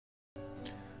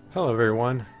Hello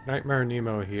everyone, Nightmare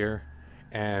Nemo here,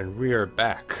 and we are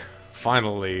back,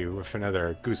 finally, with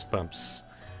another Goosebumps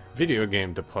video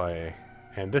game to play.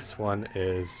 And this one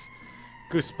is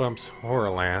Goosebumps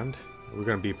Horrorland. We're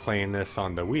going to be playing this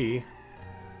on the Wii.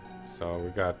 So we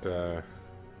got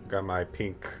my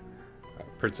pink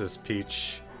Princess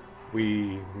Peach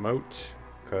Wii mote,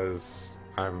 because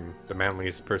I'm the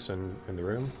manliest person in the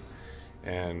room.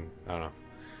 And, I don't know,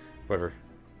 whatever.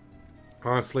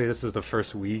 Honestly, this is the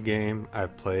first Wii game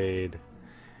I've played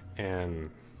in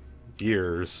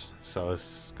years, so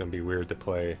it's gonna be weird to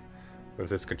play with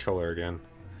this controller again.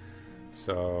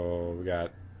 So we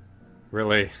got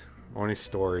really only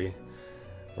story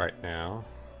right now.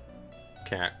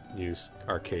 Can't use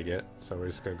arcade yet, so we're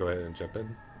just gonna go ahead and jump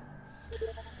in.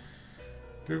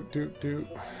 Doop doop doop.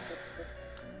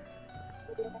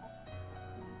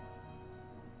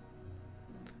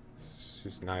 It's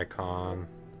just an icon.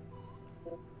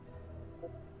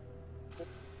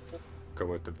 Go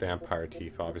with the vampire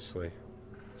teeth, obviously.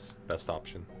 It's the best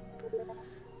option.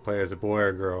 Play as a boy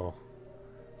or girl.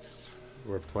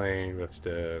 We're playing with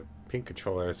the pink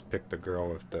controller. Let's pick the girl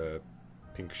with the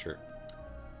pink shirt.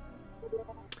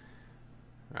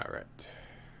 Alright.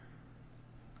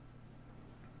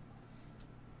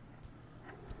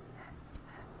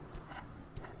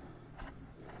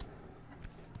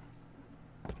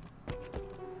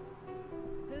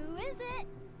 Who is it?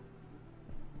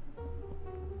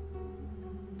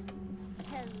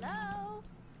 Hello?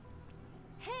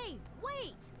 Hey,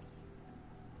 wait!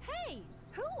 Hey,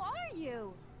 who are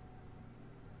you?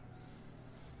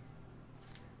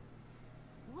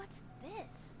 What's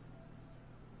this?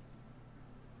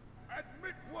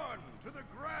 Admit one to the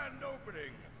grand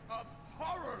opening of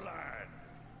Horrorland,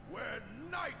 where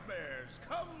nightmares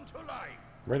come to life.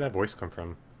 Where'd that voice come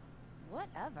from?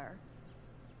 Whatever.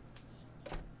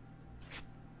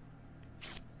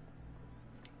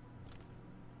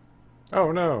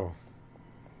 Oh no!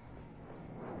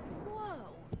 Whoa.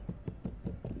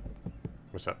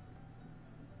 What's up?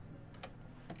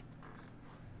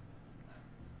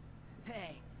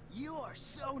 Hey, you are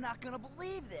so not gonna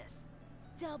believe this!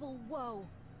 Double whoa.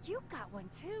 You got one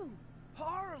too.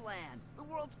 Horrorland, the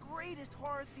world's greatest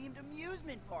horror-themed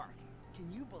amusement park. Can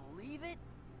you believe it?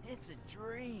 It's a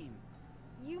dream.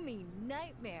 You mean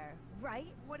nightmare,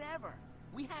 right? Whatever.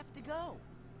 We have to go.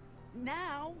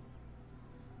 Now?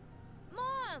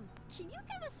 Mom, can you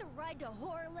give us a ride to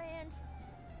Horrorland?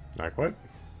 Like what?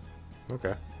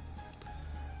 Okay.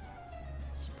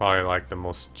 It's probably like the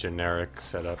most generic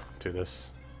setup to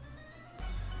this.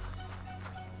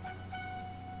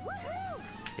 Woohoo!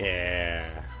 Yeah.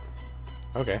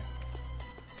 Okay.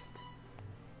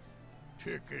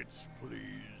 Tickets,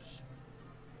 please.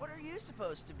 What are you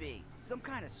supposed to be? Some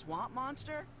kind of swamp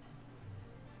monster?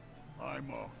 I'm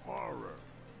a horror,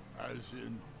 as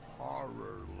in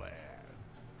Horrorland.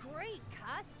 Great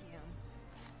costume.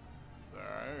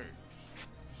 Thanks.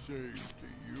 Same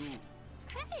to you.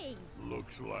 Hey!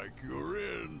 Looks like you're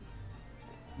in.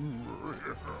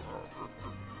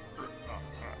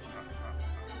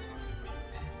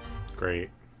 Great.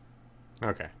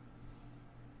 Okay.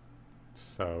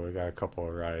 So we got a couple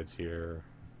of rides here.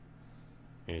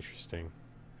 Interesting.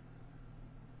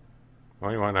 The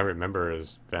only one I remember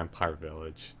is Vampire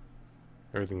Village.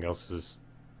 Everything else is,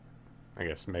 I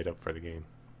guess, made up for the game.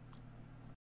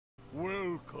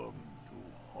 Welcome to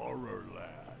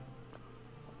Horrorland,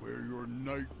 where your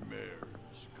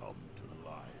nightmares come to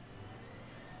life.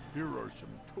 Here are some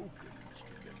tokens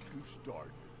to get you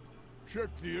started. Check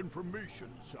the information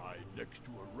sign next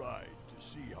to a ride to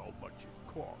see how much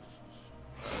it costs.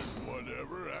 And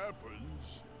whatever happens,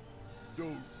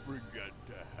 don't forget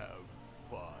to have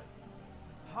fun.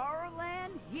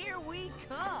 Horrorland, here we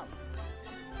come!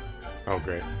 Oh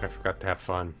great, I forgot to have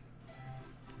fun.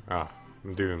 Ah,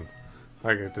 I'm doomed.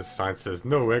 Like this sign says,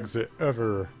 no exit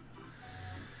ever.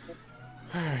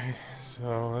 Alright,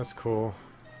 so that's cool.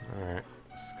 Alright,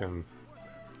 just gonna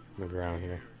move around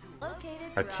here. Located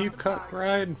A throughout teep the cut park.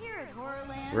 ride? Here at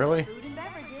Horrorland, Really? food and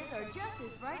beverages are just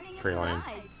as frightening as Pretty the lame.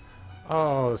 rides.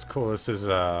 Oh, that's cool. This is,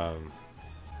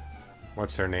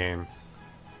 what's her name?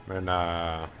 And,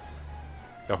 the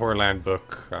Horrorland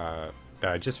book, that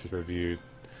I just reviewed,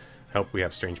 Help We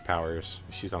Have Strange Powers.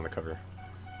 She's on the cover.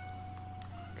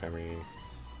 Can we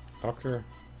talk to her?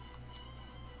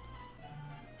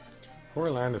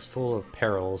 Horrorland is full of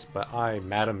perils, but I,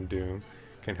 Madam Doom,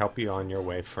 can help you on your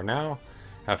way. For now,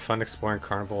 have fun exploring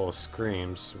Carnival of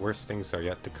Screams. Worse things are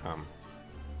yet to come.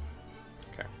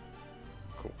 Okay.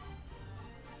 Cool.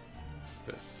 What's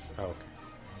this? Oh, okay.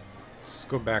 Let's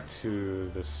go back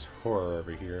to this horror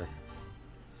over here.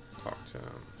 Talk to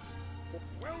him.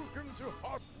 Welcome to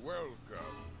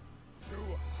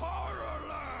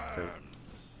Horrorland.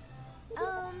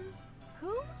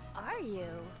 Who are you?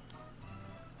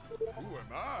 Who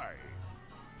am I?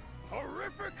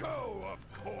 Horrifico, of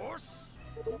course.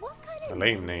 What kind A of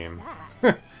lame name name. is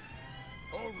that?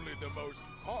 Only the most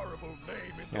horrible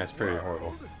name in Yeah, it's the pretty world.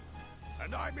 horrible.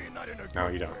 And I mean that in a good No,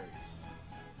 you don't. way.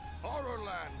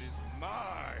 Horrorland is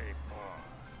my park.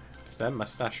 Is that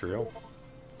mustache real?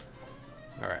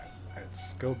 Alright,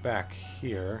 let's go back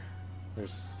here.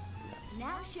 There's...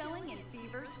 Now showing in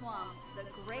Fever Swamp, the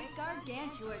Great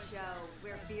Gargantua Show,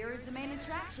 where fear is the main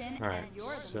attraction Alright, and you're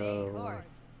the so- main course.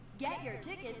 Get your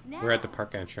tickets now. We're at the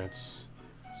park entrance.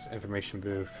 It's information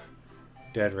booth,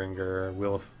 Dead Ringer,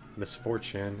 Wheel of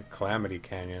Misfortune, Calamity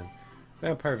Canyon,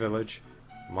 Vampire Village,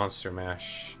 Monster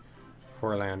Mash,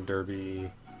 Horrorland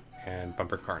Derby, and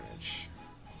Bumper Carnage.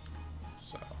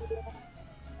 So,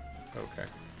 okay.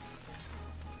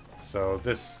 So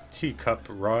this teacup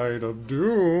ride of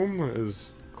doom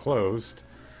is closed,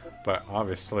 but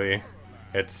obviously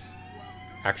it's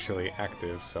actually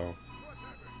active, so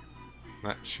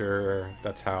not sure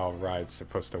that's how rides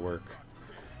supposed to work.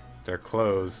 If they're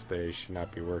closed, they should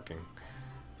not be working.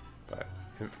 But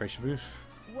information booth.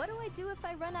 What do I do if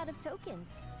I run out of tokens?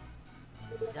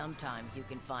 Sometimes you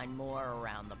can find more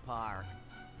around the park.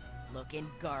 Look in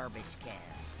garbage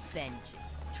cans, benches,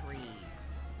 trees.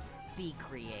 Be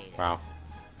creative. Wow.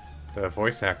 The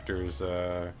voice actors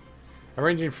are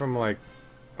ranging from like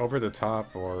over the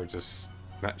top or just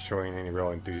not showing any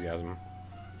real enthusiasm.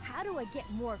 How do I get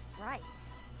more frights?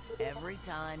 Every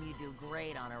time you do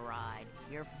great on a ride,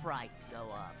 your frights go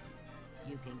up.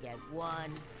 You can get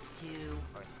 1, 2,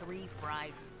 or 3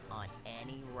 frights on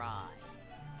any ride.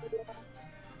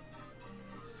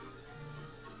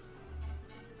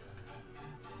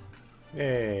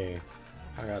 Yay.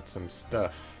 I got some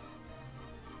stuff.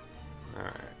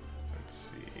 Alright, let's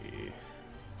see.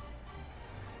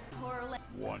 Horrorland.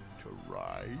 Want to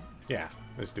ride? Yeah,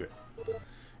 let's do it.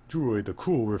 Enjoy the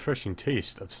cool, refreshing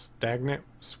taste of stagnant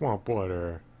swamp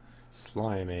water.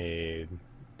 Slimeade.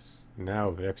 It's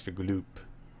now with extra gloop.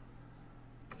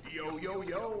 Yo, yo,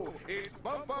 yo! It's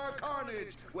Bumper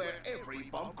Carnage, where every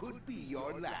bump could be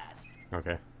your last.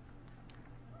 Okay.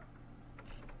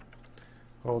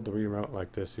 Hold the remote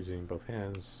like this using both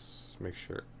hands. Make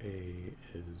sure A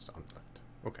is on the left.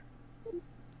 Okay.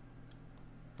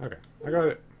 Okay, I got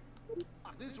it.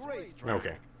 This racetrack.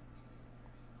 Okay.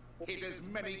 Hit as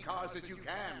many cars as you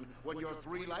can. When your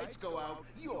 3 lights go out,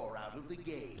 you're out of the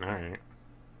game. Alright.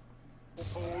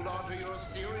 Hold on to your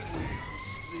steering wheel.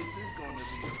 This is going to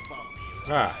be a bumpy.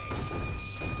 Ah.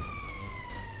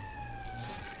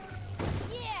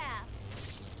 Yeah!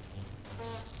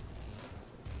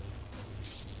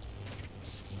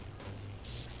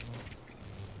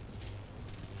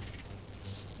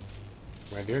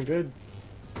 Am I doing good?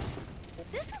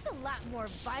 This is a lot more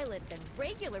violent than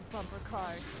regular bumper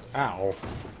cars. Ow.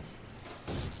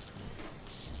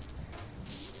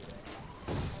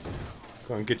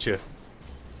 Go and get you.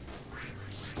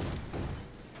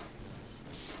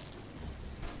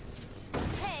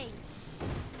 Hey!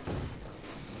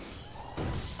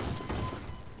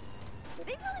 They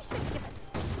really should give us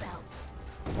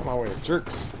seatbelts. On my way,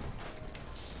 jerks.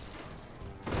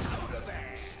 Out of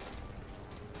there!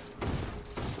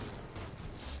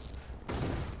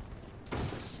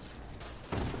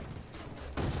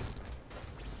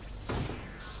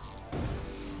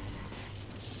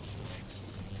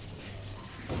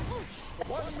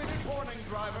 One minute warning,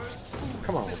 drivers.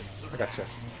 Come on. I gotcha.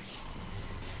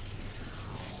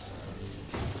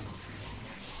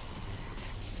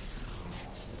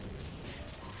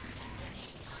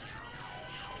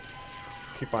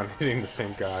 Keep on hitting the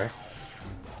same guy.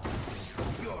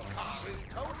 Your car is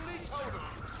totally totaled.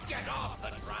 Get off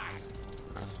the track.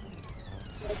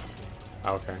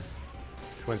 Okay.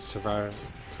 Twins survive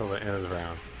till the end of the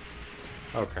round.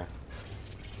 Okay.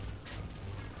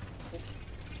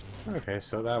 Okay,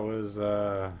 so that was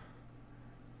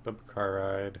bumper car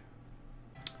ride.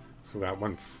 So we got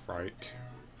 1 fright.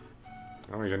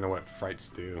 I don't even know what frights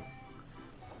do.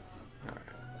 Alright,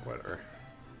 whatever.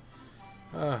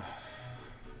 Let's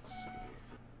see.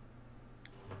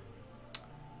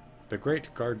 The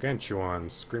Great Gargantuan,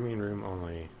 Screaming Room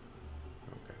only.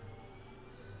 Okay.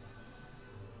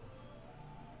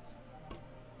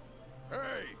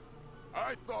 Hey!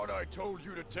 I thought I told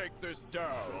you to take this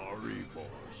down. Sorry, boss.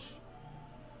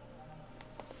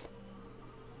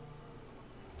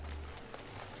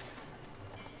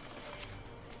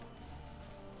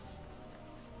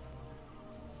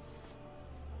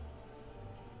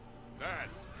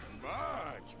 That's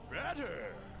much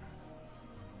better.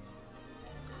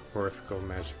 Horrifical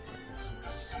magic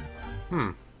weaknesses.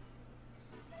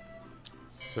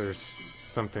 So there's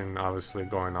something obviously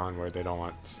going on where they don't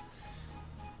want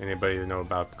anybody to know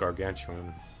about the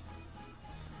Gargantuan.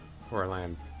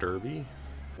 Horrorland Derby?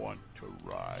 Want to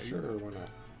ride? Sure, why not?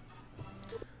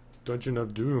 Dungeon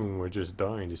of Doom, we're just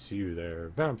dying to see you there.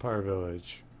 Vampire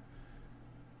Village.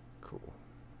 Cool.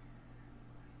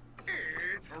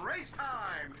 It's race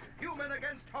time! Human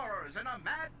against horrors in a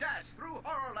mad dash through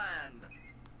Horrorland!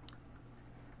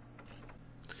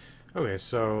 Okay,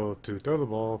 so to throw the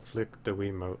ball, flick the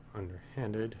Wiimote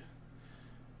underhanded.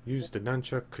 Use the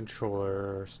nunchuck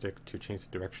controller stick to change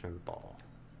the direction of the ball.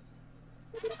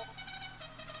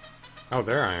 Oh,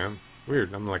 there I am.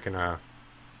 Weird, I'm like in a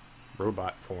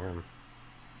robot form.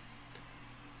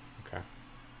 Okay.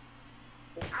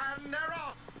 And they're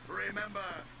off! Remember,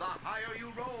 the higher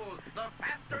you roll, the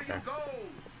faster you go!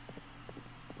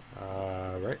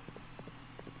 Right.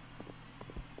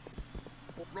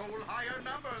 Roll higher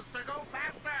numbers to go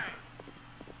faster!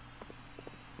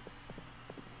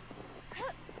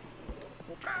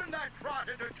 Turn that trot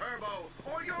into turbo,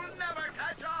 or you'll never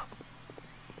catch up!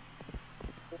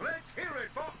 Let's hear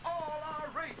it for all our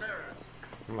racers!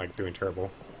 I'm like doing turbo.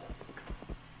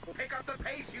 Pick up the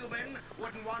pace, human!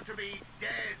 Wouldn't want to be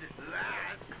dead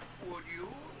last, would you?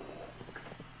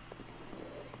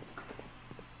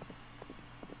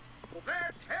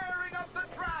 They're tearing up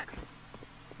the track!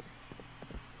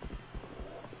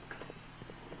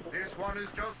 This one is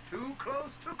just too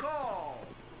close to call.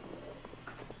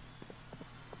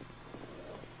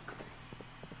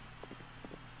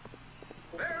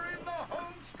 They're in the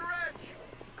home stretch.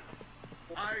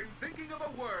 I'm thinking of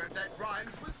a word that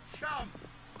rhymes with chump.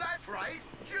 That's right,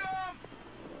 jump!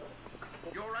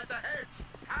 You're at the hedge.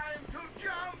 Time to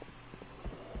jump!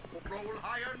 Roll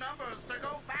higher numbers to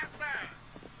go faster.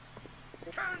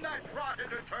 Turn that trot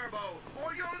into turbo,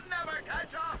 or you'll never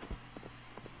catch up.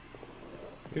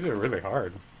 These are really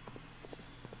hard.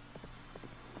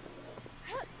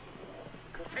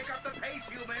 Pick up the pace,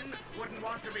 human. Wouldn't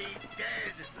want to be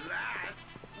dead last,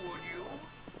 would you?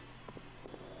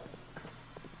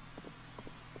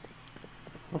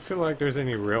 I don't feel like there's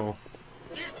any real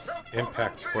It's a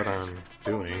impact to what finish. I'm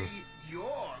doing. Only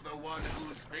you're the one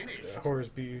who's finished.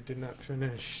 Horsby did not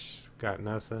finish. Got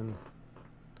nothing.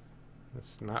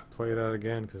 Let's not play that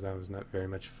again because that was not very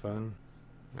much fun.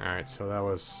 Alright, so that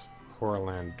was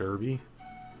Horrorland Derby.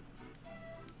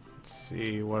 Let's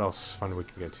see what else fun we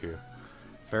can get to.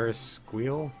 Ferris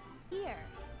Squeal? Here.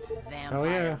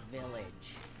 Vampire yeah.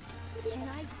 Village. Can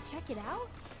I check it out?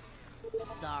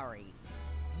 Sorry,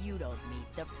 you don't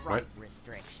meet the fright What?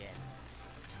 restriction.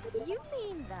 You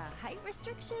mean the height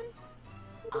restriction?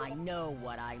 I know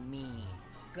what I mean.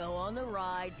 Go on the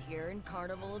rides here in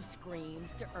Carnival of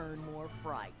Screams to earn more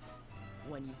frights.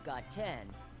 When you've got 10,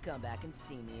 come back and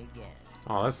see me again.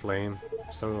 Oh, that's lame.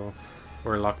 So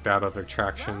we're locked out of Welcome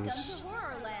attractions. to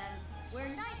Horrorland, where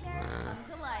nightmares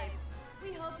come to life.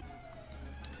 We hope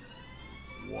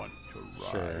Want to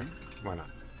ride? Sure, why not?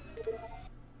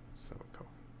 So cool.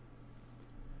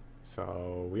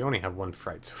 So we only have one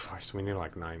fright so far, so we need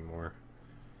like 9 more.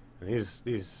 And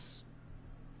these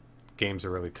games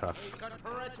are really tough. Take a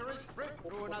treacherous trip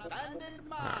through an abandoned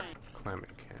mine. Alright, climb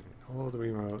it canyon. Hold the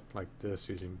remote like this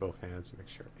using both hands and make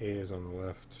sure A is on the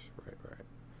left. Right.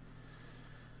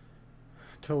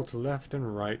 Tilt left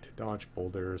and right to dodge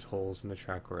boulders, holes in the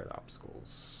track, or at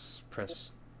obstacles.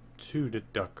 Press 2 to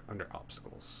duck under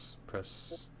obstacles.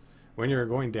 When you're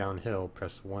going downhill,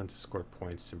 press 1 to score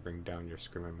points and bring down your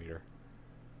screamer meter.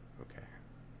 Okay.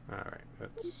 Alright,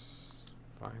 that's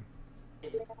fine.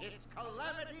 It's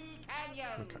Calamity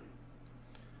Canyon! Okay.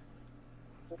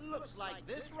 Looks like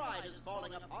this ride is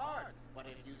falling apart, but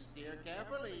if you steer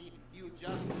carefully, you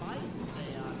just might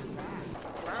stay on track.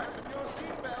 Fasten your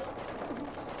seatbelts!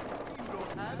 Oops, you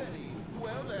don't have any.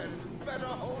 Well then, better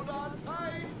hold on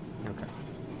tight! Okay.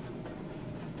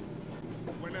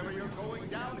 Whenever you're going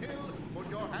downhill, put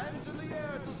your hands in the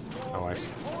air to score Oh, I big see.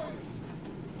 points!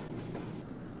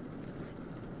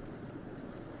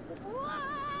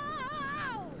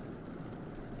 Wow!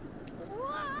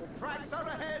 Wow! Tracks out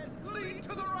ahead, lean to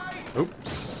the right!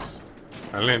 Oops.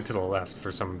 I leaned to the left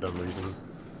for some dumb reason.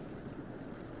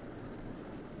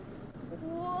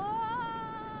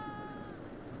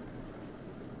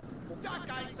 Duck,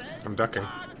 I said! I'm ducking.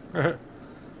 Duck!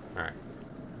 Alright.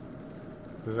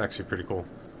 This is actually pretty cool.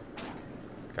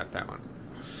 Got that one.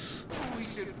 We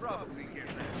should probably get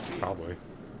that. Probably.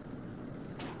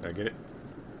 Did I get it?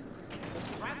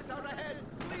 Tracks out ahead,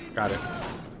 lean Got to it. the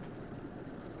left!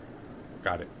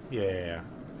 Got it. Yeah.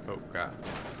 Oh, God.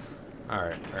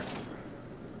 Alright.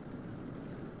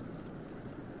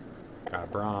 Got a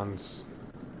bronze.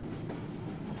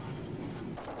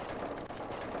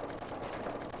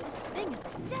 This thing is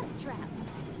a death trap.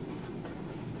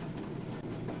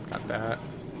 Got that.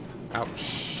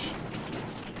 Ouch.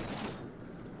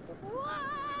 Whoa!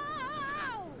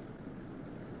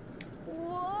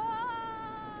 Whoa!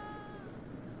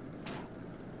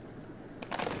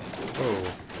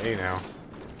 Oh, hey now.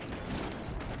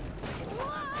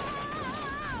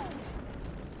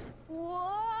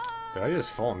 Whoa! Did I just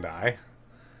fall and die?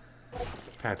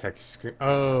 Attack screen.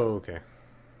 Oh, okay.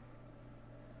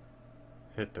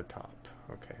 Hit the top.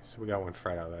 Okay, so we got one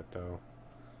fried out of that though.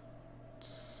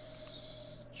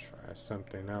 Let's try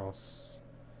something else.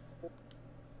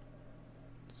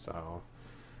 So,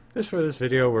 for this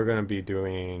video, we're gonna be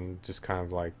doing just kind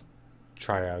of like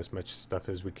try out as much stuff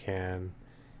as we can,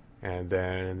 and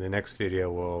then in the next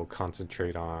video we'll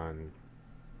concentrate on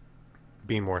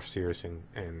being more serious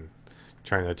and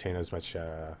trying to attain as much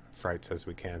frights as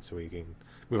we can, so we can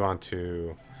move on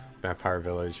to Vampire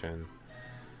Village. And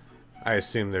I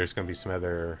assume there's going to be some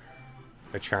other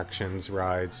attractions,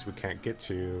 rides we can't get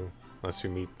to unless we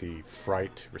meet the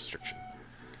fright restriction.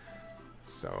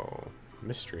 So,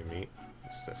 mystery meat,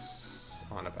 what's this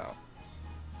on about?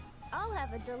 I'll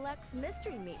have a deluxe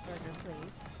mystery meat burger,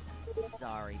 please.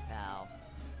 Sorry, pal.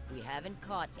 We haven't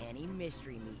caught any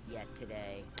mystery meat yet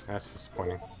today. That's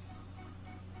disappointing.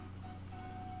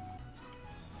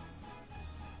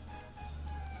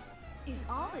 Is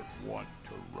all it Want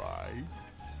to ride?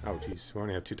 Oh jeez, we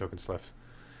only have 2 tokens left.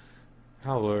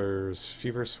 Howler's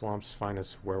Fever Swamp's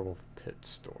finest werewolf pit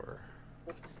store.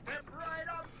 Step right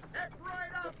up, step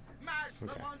right up. Mash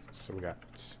the Okay, monster. so we got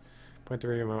point the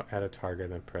remote at a target,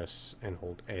 then press and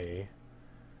hold A.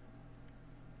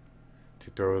 To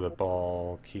throw the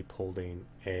ball, keep holding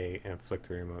A and flick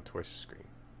the remote towards the screen.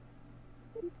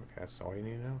 Okay, that's all you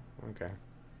need to know? Okay.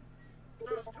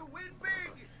 Just to win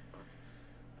big.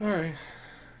 Alright.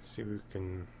 See if we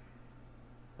can...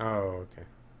 Oh, okay.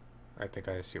 I think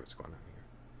I see what's going on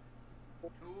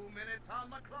here. 2 minutes on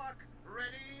the clock.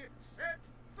 Ready, set,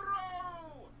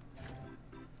 throw.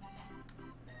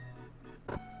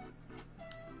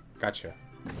 Gotcha.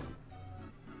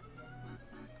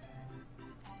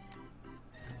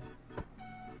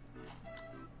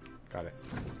 Got it.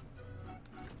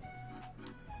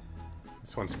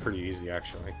 This one's pretty easy,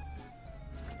 actually.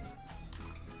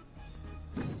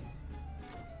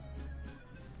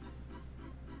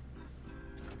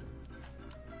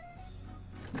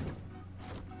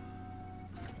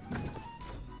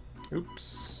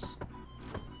 Oops.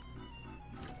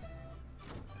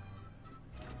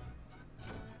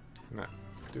 Not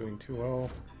doing too well.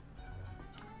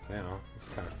 Now, it's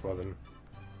kind of flubbing.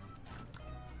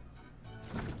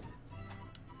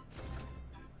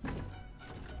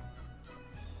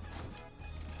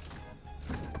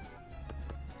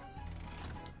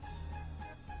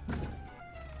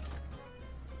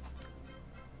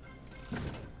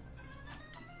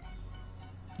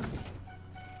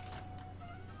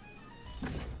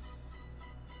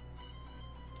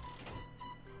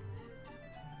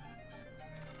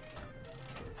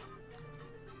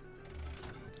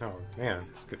 Oh man,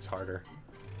 this gets harder.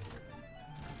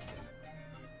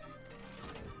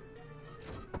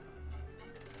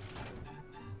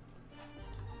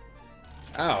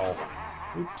 Ow!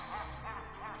 Oops.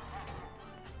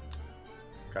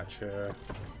 Gotcha.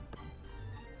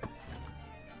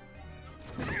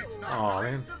 Aw,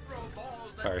 man.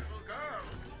 Sorry.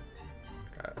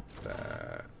 Got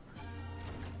that.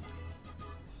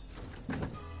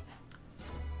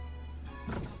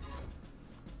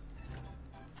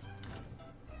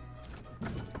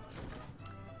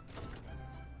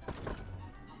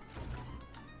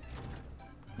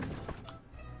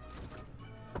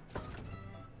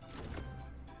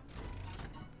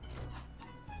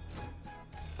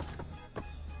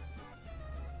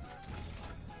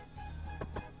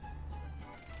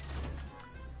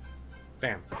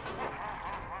 Damn.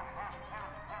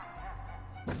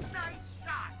 Nice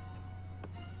shot.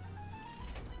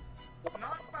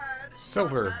 Not bad.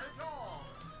 Silver. Not bad at all.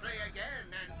 Play again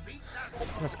and beat that.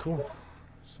 That's cool.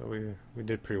 So we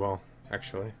did pretty well,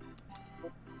 actually.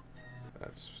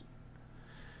 So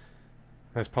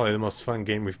that's probably the most fun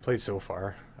game we've played so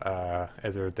far,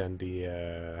 other than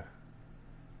the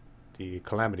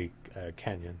Calamity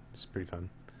Canyon. It's pretty fun.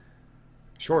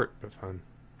 Short but fun.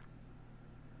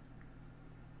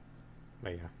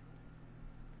 But yeah.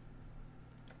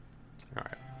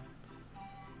 Alright.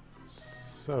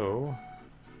 So,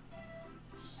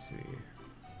 let's see.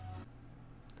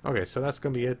 Okay, so that's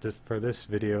going to be it for this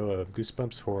video of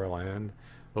Goosebumps Horrorland.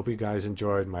 Hope you guys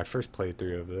enjoyed my first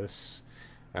playthrough of this.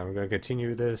 And we're going to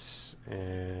continue this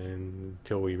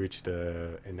until we reach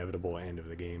the inevitable end of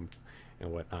the game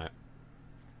and whatnot.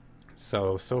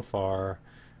 So far,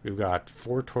 we've got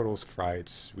 4 total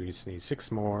frights. We just need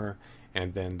 6 more,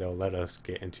 and then they'll let us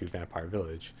get into Vampire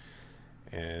Village.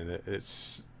 And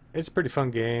it's a pretty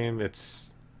fun game.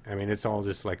 I mean, it's all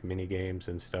just like mini games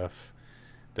and stuff.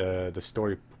 The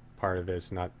story part of it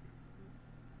is not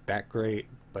that great,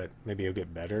 but maybe it'll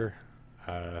get better.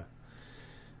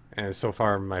 And so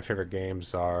far, my favorite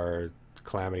games are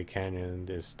Calamity Canyon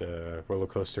is the roller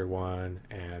coaster one,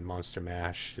 and Monster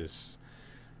Mash is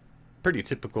pretty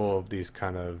typical of these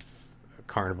kind of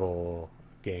carnival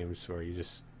games where you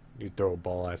throw a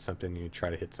ball at something and you try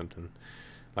to hit something,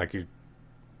 like you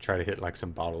try to hit like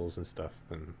some bottles and stuff,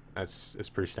 and it's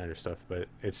pretty standard stuff, but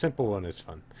it's simple and it's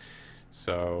fun.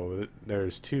 So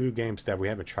there's 2 games that we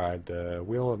haven't tried, the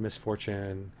Wheel of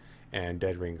Misfortune and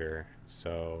Dead Ringer.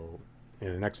 So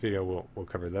in the next video we'll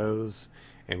cover those,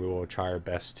 and we will try our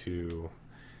best to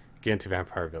get into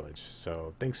Vampire Village.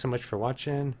 So thanks so much for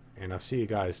watching, and I'll see you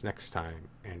guys next time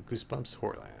in Goosebumps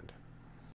Horrorland.